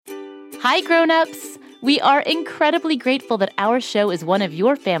Hi, grown-ups! We are incredibly grateful that our show is one of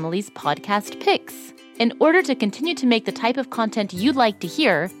your family's podcast picks. In order to continue to make the type of content you'd like to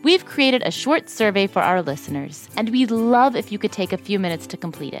hear, we've created a short survey for our listeners, and we'd love if you could take a few minutes to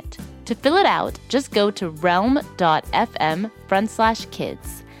complete it. To fill it out, just go to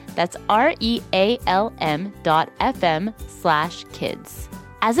realm.fm/kids. That's REALM.fm/kids.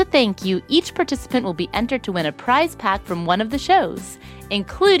 As a thank you, each participant will be entered to win a prize pack from one of the shows,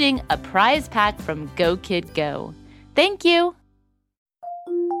 including a prize pack from Go Kid Go. Thank you!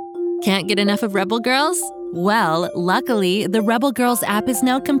 Can't get enough of Rebel Girls? Well, luckily, the Rebel Girls app is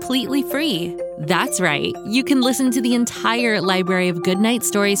now completely free. That's right, you can listen to the entire library of goodnight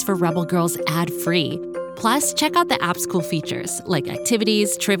stories for Rebel Girls ad-free. Plus, check out the app's cool features like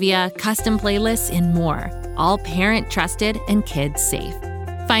activities, trivia, custom playlists, and more. All parent-trusted and kids-safe.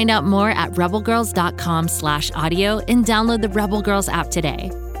 Find out more at rebelgirls.com/audio and download the Rebel Girls app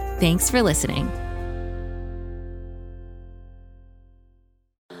today. Thanks for listening.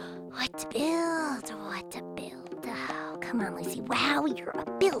 What to build? Oh, come on, Lucy. Wow, you're a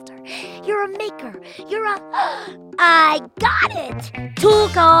builder. You're a maker. I got it! Tool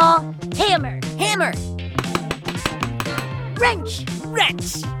call. Hammer. Wrench.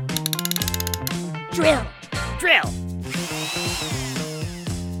 Drill.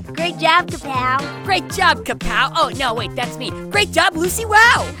 Great job, Kapow. Great job, Kapow. Oh, no, wait, that's me. Great job, Lucy.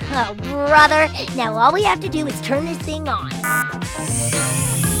 Wow. Oh, brother. Now all we have to do is turn this thing on.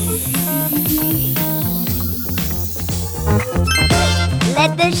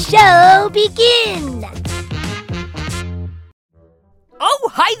 Let the show begin. Oh,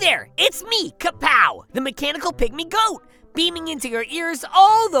 hi there. It's me, Kapow, the mechanical pygmy goat, beaming into your ears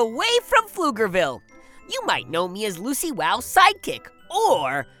all the way from Pflugerville. You might know me as Lucy Wow's sidekick,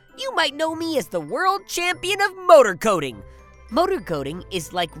 or you might know me as the world champion of motor coating. Motor coating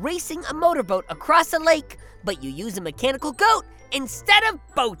is like racing a motorboat across a lake, but you use a mechanical goat instead of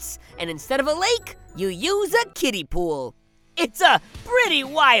boats, and instead of a lake, you use a kiddie pool. It's a pretty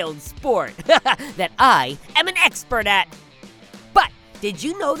wild sport that I am an expert at. But did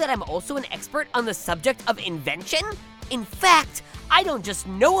you know that I'm also an expert on the subject of invention? In fact, I don't just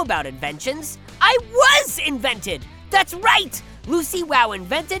know about inventions, I was invented. That's right! Lucy Wow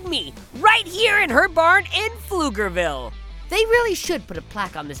invented me right here in her barn in Pflugerville. They really should put a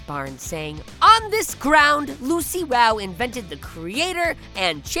plaque on this barn saying, "On this ground, Lucy Wow invented the creator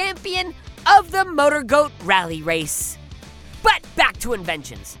and champion of the Motor Goat Rally Race." But back to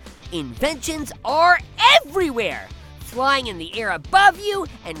inventions. Inventions are everywhere, flying in the air above you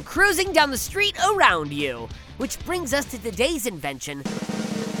and cruising down the street around you. Which brings us to today's invention,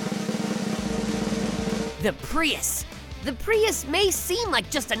 the Prius. The Prius may seem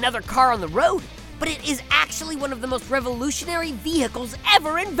like just another car on the road, but it is actually one of the most revolutionary vehicles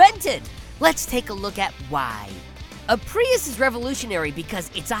ever invented. Let's take a look at why. A Prius is revolutionary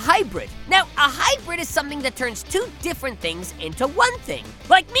because it's a hybrid. Now, a hybrid is something that turns two different things into one thing.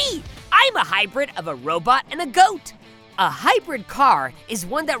 Like me, I'm a hybrid of a robot and a goat. A hybrid car is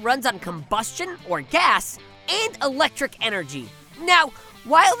one that runs on combustion or gas and electric energy. Now,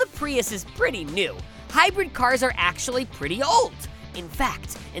 while the Prius is pretty new, hybrid cars are actually pretty old. In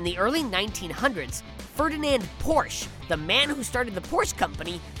fact, in the early 1900s, Ferdinand Porsche, the man who started the Porsche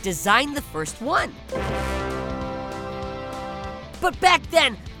company, designed the first one. But back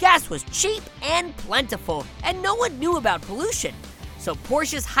then, gas was cheap and plentiful, and no one knew about pollution. So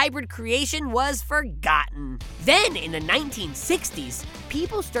Porsche's hybrid creation was forgotten. Then, in the 1960s,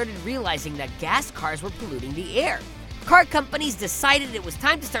 people started realizing that gas cars were polluting the air. Car companies decided it was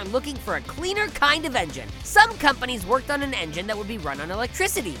time to start looking for a cleaner kind of engine. Some companies worked on an engine that would be run on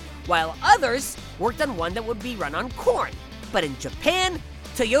electricity, while others worked on one that would be run on corn. But in Japan,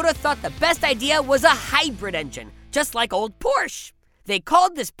 Toyota thought the best idea was a hybrid engine, just like old Porsche. They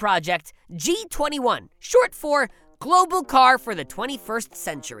called this project G21, short for Global Car for the 21st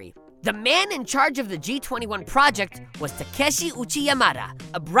Century. The man in charge of the G21 project was Takeshi Uchiyamada,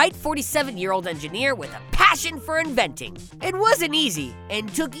 a bright 47-year-old engineer with a passion for inventing. It wasn't easy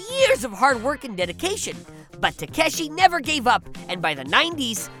and took years of hard work and dedication, but Takeshi never gave up, and by the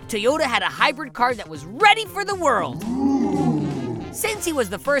 90s, Toyota had a hybrid car that was ready for the world. Since he was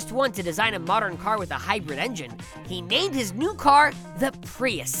the first one to design a modern car with a hybrid engine, he named his new car the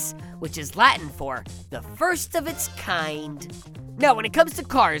Prius, which is Latin for the first of its kind. Now, when it comes to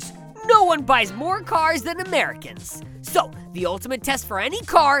cars, no one buys more cars than Americans. So, the ultimate test for any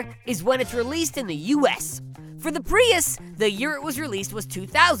car is when it's released in the US. For the Prius, the year it was released was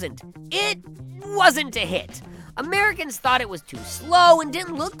 2000. It wasn't a hit. Americans thought it was too slow and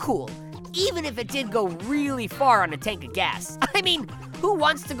didn't look cool, even if it did go really far on a tank of gas. I mean, who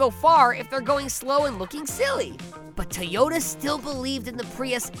wants to go far if they're going slow and looking silly? But Toyota still believed in the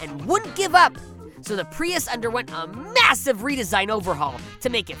Prius and wouldn't give up. So the Prius underwent a massive redesign overhaul to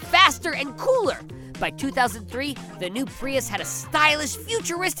make it faster and cooler. By 2003, the new Prius had a stylish,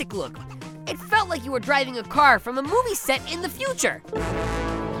 futuristic look. It felt like you were driving a car from a movie set in the future.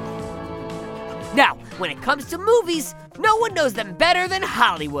 Now, when it comes to movies, no one knows them better than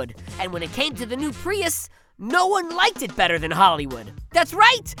Hollywood. And when it came to the new Prius, no one liked it better than Hollywood. That's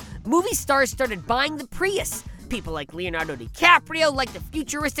right! Movie stars started buying the Prius. People like Leonardo DiCaprio liked the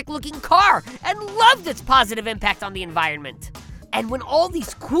futuristic-looking car and loved its positive impact on the environment. And when all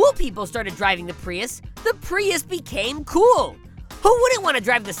these cool people started driving the Prius became cool. Who wouldn't want to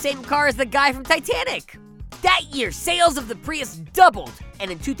drive the same car as the guy from Titanic? That year, sales of the Prius doubled, and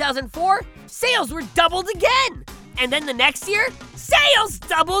in 2004, sales were doubled again. And then the next year, sales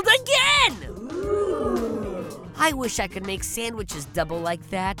doubled again! Ooh. I wish I could make sandwiches double like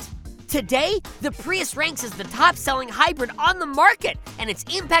that. Today, the Prius ranks as the top-selling hybrid on the market, and its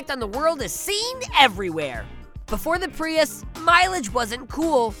impact on the world is seen everywhere. Before the Prius, mileage wasn't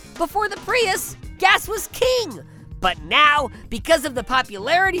cool. Before the Prius, gas was king. But now, because of the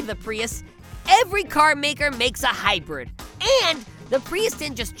popularity of the Prius, every car maker makes a hybrid. And the Prius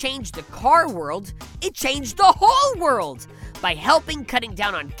didn't just change the car world, it changed the whole world by helping cutting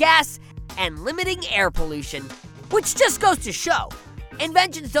down on gas and limiting air pollution. Which just goes to show,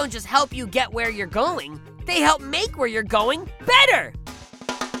 inventions don't just help you get where you're going, they help make where you're going better.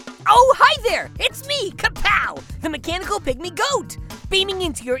 Oh, hi there! It's me, Kapow, the mechanical pygmy goat, beaming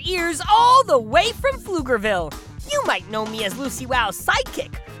into your ears all the way from Pflugerville. You might know me as Lucy Wow's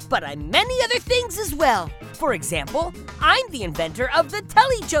sidekick, but I'm many other things as well. For example, I'm the inventor of the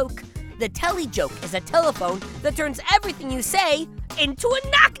telejoke. The telejoke is a telephone that turns everything you say into a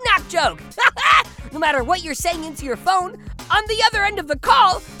knock-knock joke. No matter what you're saying into your phone, on the other end of the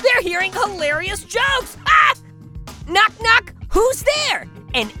call, they're hearing hilarious jokes. Knock, knock, who's there?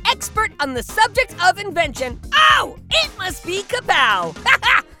 An expert on the subject of invention. Oh, it must be Kapow.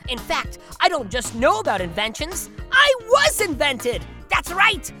 In fact, I don't just know about inventions, I was invented. That's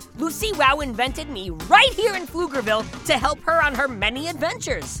right, Lucy Wow invented me right here in Pflugerville to help her on her many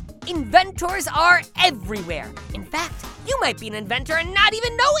adventures. Inventors are everywhere. In fact, you might be an inventor and not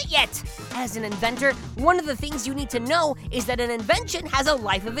even know it yet. As an inventor, one of the things you need to know is that an invention has a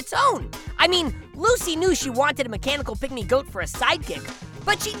life of its own. I mean, Lucy knew she wanted a mechanical pygmy goat for a sidekick,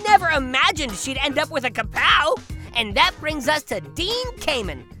 but she never imagined she'd end up with a Kapow. And that brings us to Dean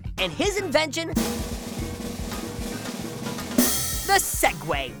Kamen and his invention, the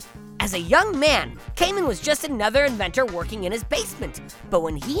Segway. As a young man, Kamen was just another inventor working in his basement. But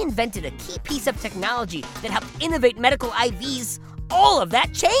when he invented a key piece of technology that helped innovate medical IVs, all of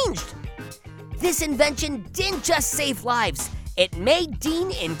that changed. This invention didn't just save lives, it made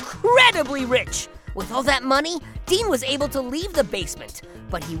Dean incredibly rich. With all that money, Dean was able to leave the basement,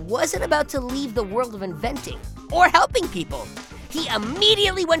 but he wasn't about to leave the world of inventing or helping people. He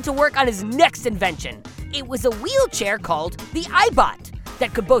immediately went to work on his next invention. It was a wheelchair called the iBot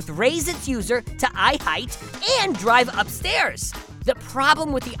that could both raise its user to eye height and drive upstairs. The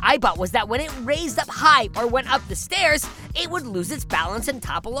problem with the iBot was that when it raised up high or went up the stairs, it would lose its balance and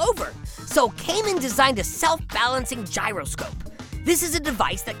topple over. So Kamen designed a self-balancing gyroscope. This is a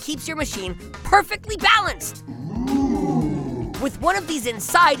device that keeps your machine perfectly balanced. With one of these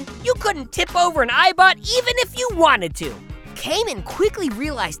inside, you couldn't tip over an iBot even if you wanted to. Kamen quickly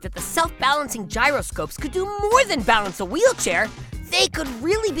realized that the self-balancing gyroscopes could do more than balance a wheelchair. They could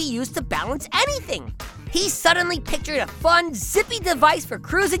really be used to balance anything. He suddenly pictured a fun, zippy device for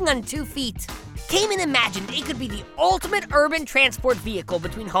cruising on 2 feet. Kamen imagined it could be the ultimate urban transport vehicle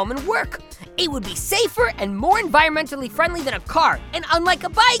between home and work. It would be safer and more environmentally friendly than a car, and unlike a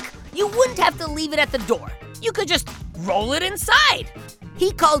bike, you wouldn't have to leave it at the door. You could just roll it inside.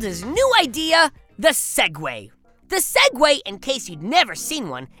 He called his new idea the Segway. The Segway, in case you'd never seen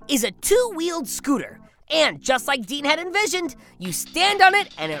one, is a 2-wheeled scooter. And just like Dean had envisioned, you stand on it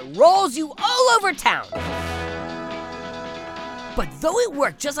and it rolls you all over town. But though it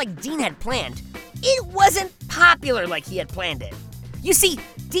worked just like Dean had planned, it wasn't popular like he had planned it. You see,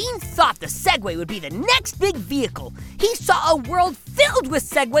 Dean thought the Segway would be the next big vehicle. He saw a world filled with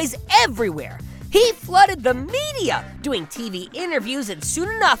Segways everywhere. He flooded the media, doing TV interviews, and soon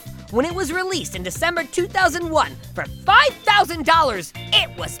enough, when it was released in December 2001 for $5,000,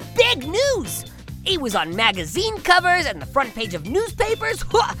 it was big news. It was on magazine covers and the front page of newspapers.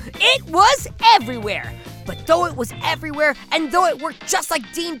 It was everywhere. But though it was everywhere and though it worked just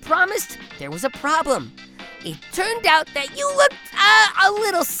like Dean promised, there was a problem. It turned out that you looked a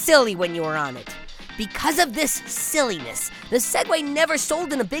little silly when you were on it. because of this silliness, the Segway never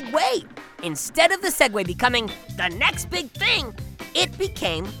sold in a big way. Instead of the Segway becoming the next big thing, it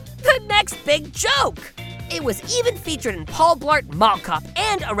became the next big joke. It was even featured in Paul Blart Mall Cop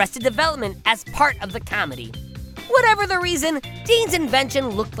and Arrested Development as part of the comedy. Whatever the reason, Dean's invention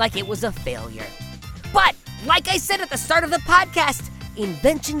looked like it was a failure. But, like I said at the start of the podcast,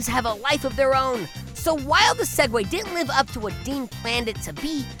 inventions have a life of their own. So while the Segway didn't live up to what Dean planned it to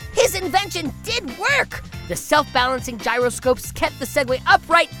be, his invention did work. The self-balancing gyroscopes kept the Segway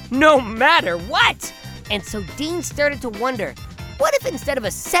upright no matter what. And so Dean started to wonder, what if instead of a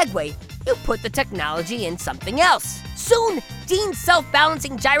Segway, you put the technology in something else? Soon, Dean's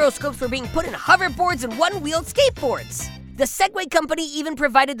self-balancing gyroscopes were being put in hoverboards and one-wheeled skateboards. The Segway company even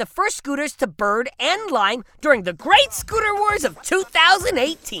provided the first scooters to Bird and Lime during the Great Scooter Wars of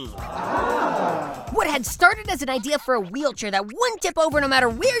 2018. What had started as an idea for a wheelchair that wouldn't tip over no matter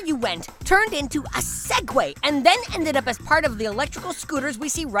where you went turned into a Segway and then ended up as part of the electrical scooters we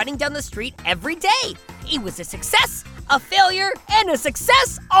see running down the street every day. It was a success, a failure, and a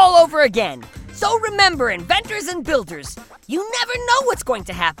success all over again. So remember, inventors and builders, you never know what's going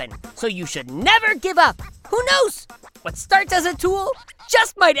to happen, so you should never give up. Who knows? What starts as a tool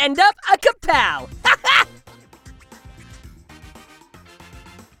just might end up a kapow.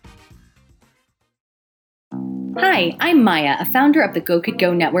 Hi, I'm Maya, a founder of the Go Could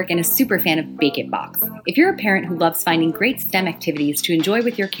Go network and a super fan of Bake It Box. If you're a parent who loves finding great STEM activities to enjoy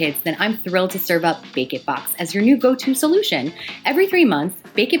with your kids, then I'm thrilled to serve up Bake It Box as your new go-to solution. Every 3 months,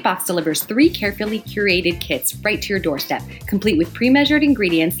 Bake It Box delivers 3 carefully curated kits right to your doorstep, complete with pre-measured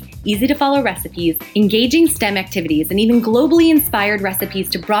ingredients, easy-to-follow recipes, engaging STEM activities, and even globally inspired recipes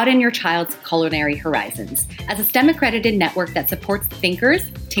to broaden your child's culinary horizons. As a STEM-accredited network that supports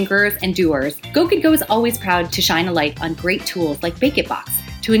thinkers, tinkerers, and doers, Go Could Go is always proud to shine a light on great tools like Bake It Box.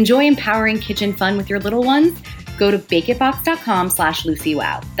 To enjoy empowering kitchen fun with your little ones, go to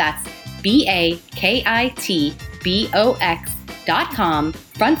bakeitbox.com/LucyWow. That's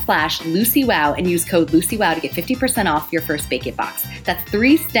BAKITBOX.com/LucyWow and use code LucyWow to get 50% off your first Bake It Box. That's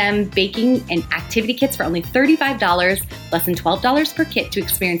 3 STEM baking and activity kits for only $35, less than $12 per kit to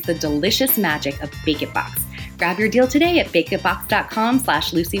experience the delicious magic of Bake It Box. Grab your deal today at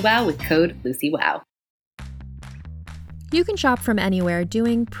bakeitbox.com/LucyWow with code LucyWow. You can shop from anywhere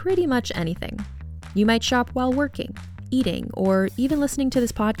doing pretty much anything. You might shop while working, eating, or even listening to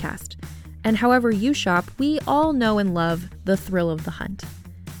this podcast. And however you shop, we all know and love the thrill of the hunt.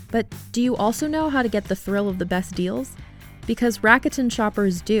 But do you also know how to get the thrill of the best deals? Because Rakuten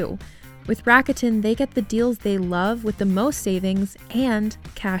shoppers do. With Rakuten, they get the deals they love with the most savings and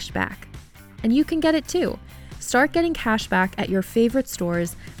cash back. And you can get it too. Start getting cash back at your favorite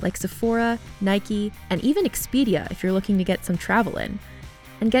stores like Sephora, Nike, and even Expedia if you're looking to get some travel in.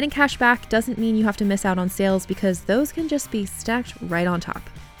 And getting cash back doesn't mean you have to miss out on sales because those can just be stacked right on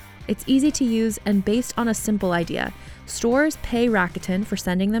top. It's easy to use and based on a simple idea. Stores pay Rakuten for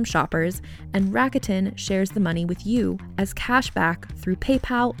sending them shoppers, and Rakuten shares the money with you as cash back through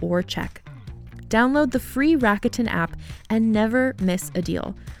PayPal or check. Download the free Rakuten app and never miss a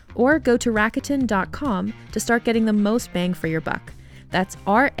deal. Or go to Rakuten.com to start getting the most bang for your buck. That's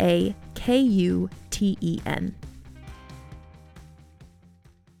RAKUTEN.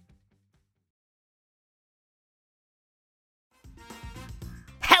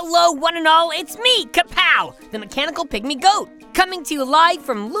 Hello, one and all, it's me, Kapow, the mechanical pygmy goat, coming to you live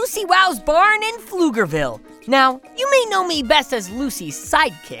from Lucy Wow's barn in Pflugerville. Now, you may know me best as Lucy's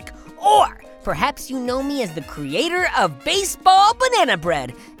sidekick, or perhaps you know me as the creator of baseball banana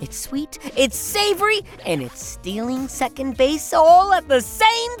bread. It's sweet, it's savory, and it's stealing second base all at the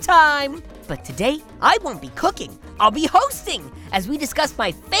same time. But today, I won't be cooking. I'll be hosting as we discuss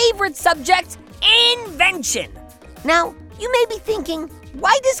my favorite subject, invention. Now, you may be thinking,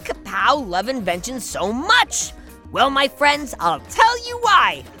 why does Kapow love invention so much? Well, my friends, I'll tell you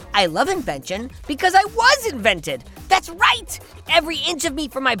why. I love invention because I was invented. That's right! Every inch of me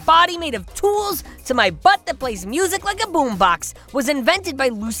from my body made of tools to my butt that plays music like a boombox was invented by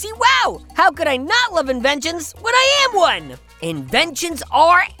Lucy Wow! How could I not love inventions when I am one? Inventions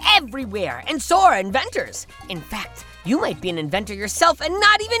are everywhere, and so are inventors. In fact, you might be an inventor yourself and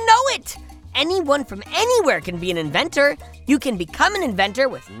not even know it. Anyone from anywhere can be an inventor. You can become an inventor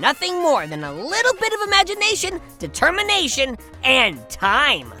with nothing more than a little bit of imagination, determination, and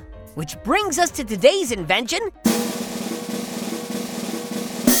time. Which brings us to today's invention,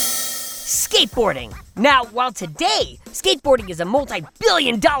 skateboarding. Now, while today, skateboarding is a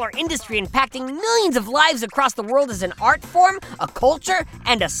multi-billion-dollar industry impacting millions of lives across the world as an art form, a culture,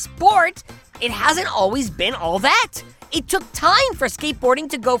 and a sport, it hasn't always been all that. It took time for skateboarding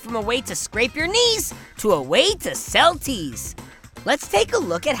to go from a way to scrape your knees to a way to sell tees. Let's take a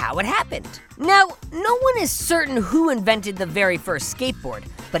look at how it happened. Now, no one is certain who invented the very first skateboard,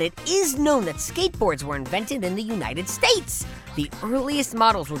 but it is known that skateboards were invented in the United States. The earliest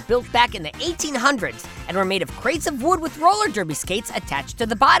models were built back in the 1800s and were made of crates of wood with roller derby skates attached to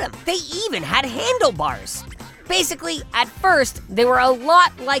the bottom. They even had handlebars. Basically, at first, they were a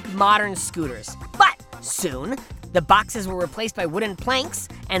lot like modern scooters, but soon, the boxes were replaced by wooden planks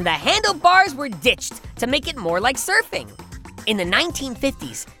and the handlebars were ditched to make it more like surfing. In the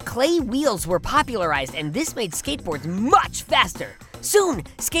 1950s, clay wheels were popularized and this made skateboards much faster. Soon,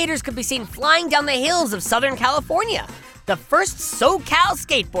 skaters could be seen flying down the hills of Southern California. The first SoCal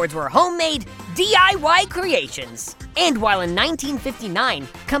skateboards were homemade DIY creations. And while in 1959,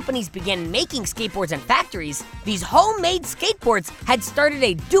 companies began making skateboards in factories, these homemade skateboards had started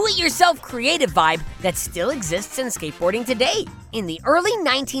a do-it-yourself creative vibe that still exists in skateboarding today. In the early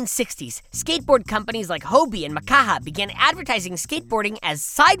 1960s, skateboard companies like Hobie and Makaha began advertising skateboarding as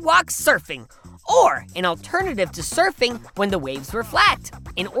sidewalk surfing, or an alternative to surfing when the waves were flat.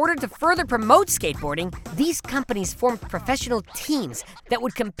 In order to further promote skateboarding, these companies formed professional teams that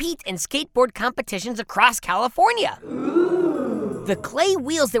would compete in skateboard competitions across California. The clay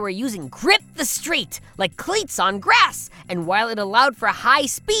wheels they were using gripped the street like cleats on grass, and while it allowed for high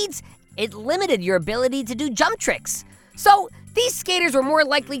speeds, it limited your ability to do jump tricks. So, these skaters were more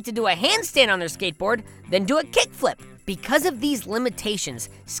likely to do a handstand on their skateboard than do a kickflip. Because of these limitations,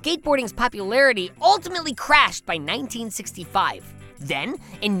 skateboarding's popularity ultimately crashed by 1965. Then,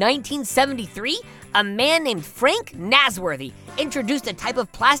 in 1973, a man named Frank Nasworthy introduced a type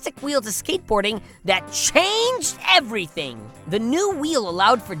of plastic wheel to skateboarding that changed everything. The new wheel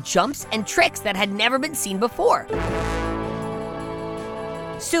allowed for jumps and tricks that had never been seen before.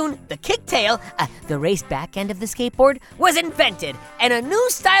 Soon, the kicktail, the raised back end of the skateboard, was invented, and a new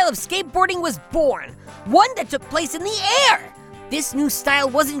style of skateboarding was born, one that took place in the air. This new style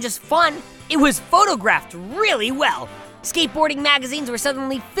wasn't just fun, it was photographed really well. Skateboarding magazines were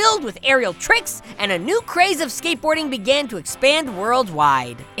suddenly filled with aerial tricks, and a new craze of skateboarding began to expand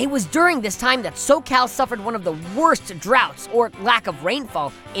worldwide. It was during this time that SoCal suffered one of the worst droughts, or lack of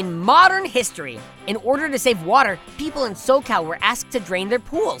rainfall, in modern history. In order to save water, people in SoCal were asked to drain their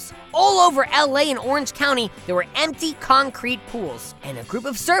pools. All over LA and Orange County, there were empty concrete pools, and a group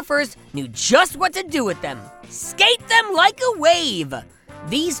of surfers knew just what to do with them. Skate them like a wave!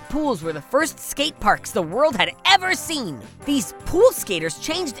 These pools were the first skate parks the world had ever seen. These pool skaters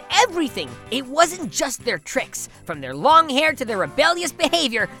changed everything. It wasn't just their tricks. From their long hair to their rebellious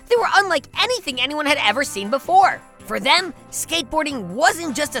behavior, they were unlike anything anyone had ever seen before. For them, skateboarding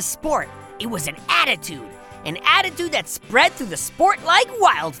wasn't just a sport, it was an attitude that spread through the sport like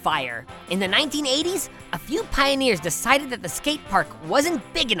wildfire. In the 1980s, a few pioneers decided that the skate park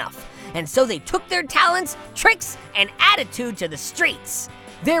wasn't big enough, and so they took their talents, tricks, and attitude to the streets.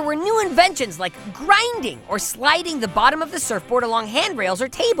 There were new inventions like grinding or sliding the bottom of the surfboard along handrails or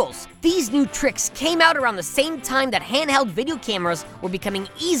tables. These new tricks came out around the same time that handheld video cameras were becoming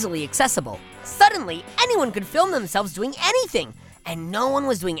easily accessible. Suddenly, anyone could film themselves doing anything, and no one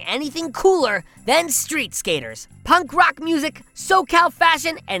was doing anything cooler than street skaters. Punk rock music, SoCal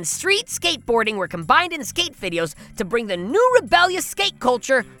fashion, and street skateboarding were combined in skate videos to bring the new rebellious skate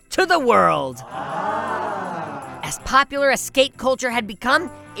culture to the world. As popular as skate culture had become,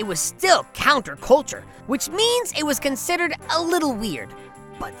 it was still counterculture, which means it was considered a little weird.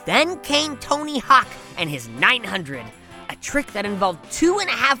 But then came Tony Hawk and his 900, a trick that involved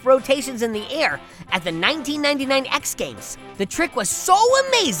 2.5 rotations in the air at the 1999 X Games. The trick was so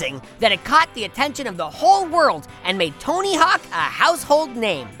amazing that it caught the attention of the whole world and made Tony Hawk a household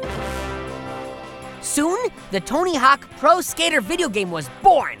name. Soon, the Tony Hawk Pro Skater video game was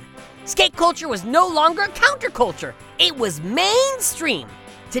born. Skate culture was no longer counterculture, it was mainstream.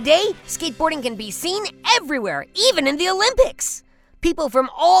 Today, skateboarding can be seen everywhere, even in the Olympics. People from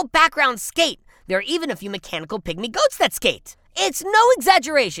all backgrounds skate. There are even a few mechanical pygmy goats that skate. It's no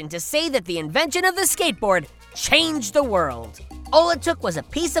exaggeration to say that the invention of the skateboard changed the world. All it took was a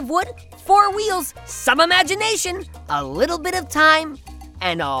piece of wood, 4 wheels, some imagination, a little bit of time,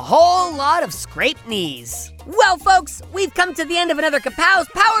 and a whole lot of scraped knees. Well, folks, we've come to the end of another Kapow's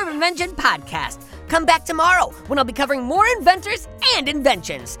Power of Invention podcast. Come back tomorrow when I'll be covering more inventors and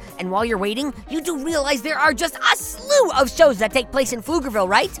inventions. And while you're waiting, you do realize there are just a slew of shows that take place in Pflugerville,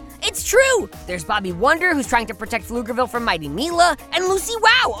 right? It's true! There's Bobby Wonder, who's trying to protect Pflugerville from Mighty Mila, and Lucy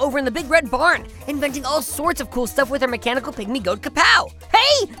Wow over in the Big Red Barn, inventing all sorts of cool stuff with her mechanical pygmy goat Kapow.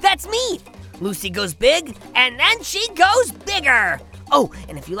 Hey, that's me! Lucy goes big, and then she goes bigger. Oh,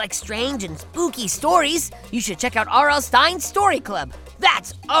 and if you like strange and spooky stories, you should check out R.L. Stein's Story Club.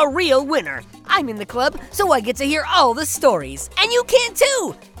 That's a real winner. I'm in the club, so I get to hear all the stories. And you can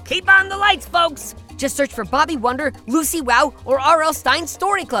too! Keep on the lights, folks! Just search for Bobby Wonder, Lucy Wow, or R.L. Stein's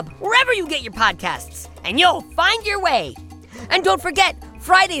Story Club, wherever you get your podcasts, and you'll find your way. And don't forget,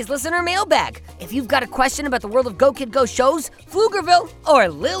 Friday's listener mailbag. If you've got a question about the world of Go Kid Go shows, Pflugerville, or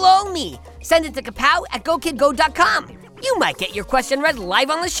Lil Ol' Me, send it to kapow@gokidgo.com. You might get your question read live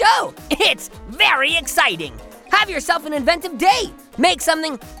on the show. It's very exciting. Have yourself an inventive day. Make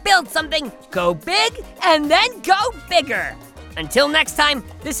something, build something, go big, and then go bigger. Until next time,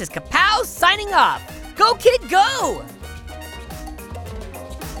 this is Kapow signing off. Go Kid Go!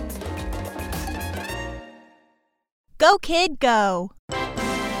 Go Kid Go!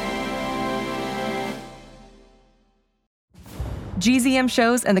 GZM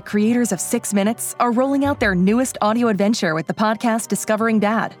Shows and the creators of 6 Minutes are rolling out their newest audio adventure with the podcast Discovering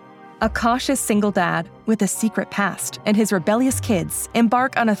Dad. A cautious single dad with a secret past and his rebellious kids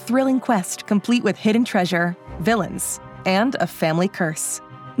embark on a thrilling quest complete with hidden treasure, villains, and a family curse.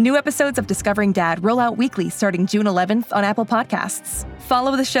 New episodes of Discovering Dad roll out weekly starting June 11th on Apple Podcasts.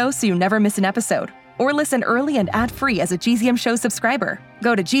 Follow the show so you never miss an episode, or listen early and ad-free as a GZM Shows subscriber.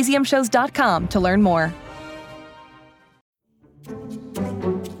 Go to gzmshows.com to learn more.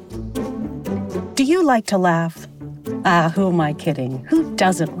 Do you like to laugh? Who am I kidding? Who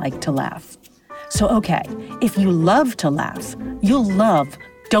doesn't like to laugh? So, okay, if you love to laugh, you'll love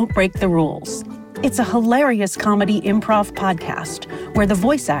Don't Break the Rules. It's a hilarious comedy improv podcast where the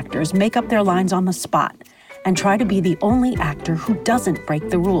voice actors make up their lines on the spot and try to be the only actor who doesn't break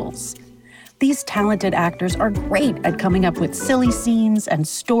the rules. These talented actors are great at coming up with silly scenes and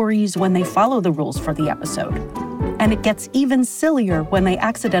stories when they follow the rules for the episode. And it gets even sillier when they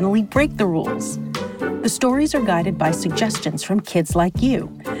accidentally break the rules. The stories are guided by suggestions from kids like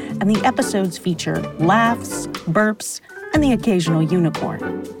you, and the episodes feature laughs, burps, and the occasional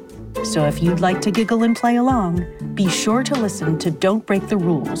unicorn. So if you'd like to giggle and play along, be sure to listen to Don't Break the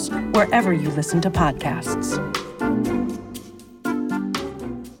Rules wherever you listen to podcasts.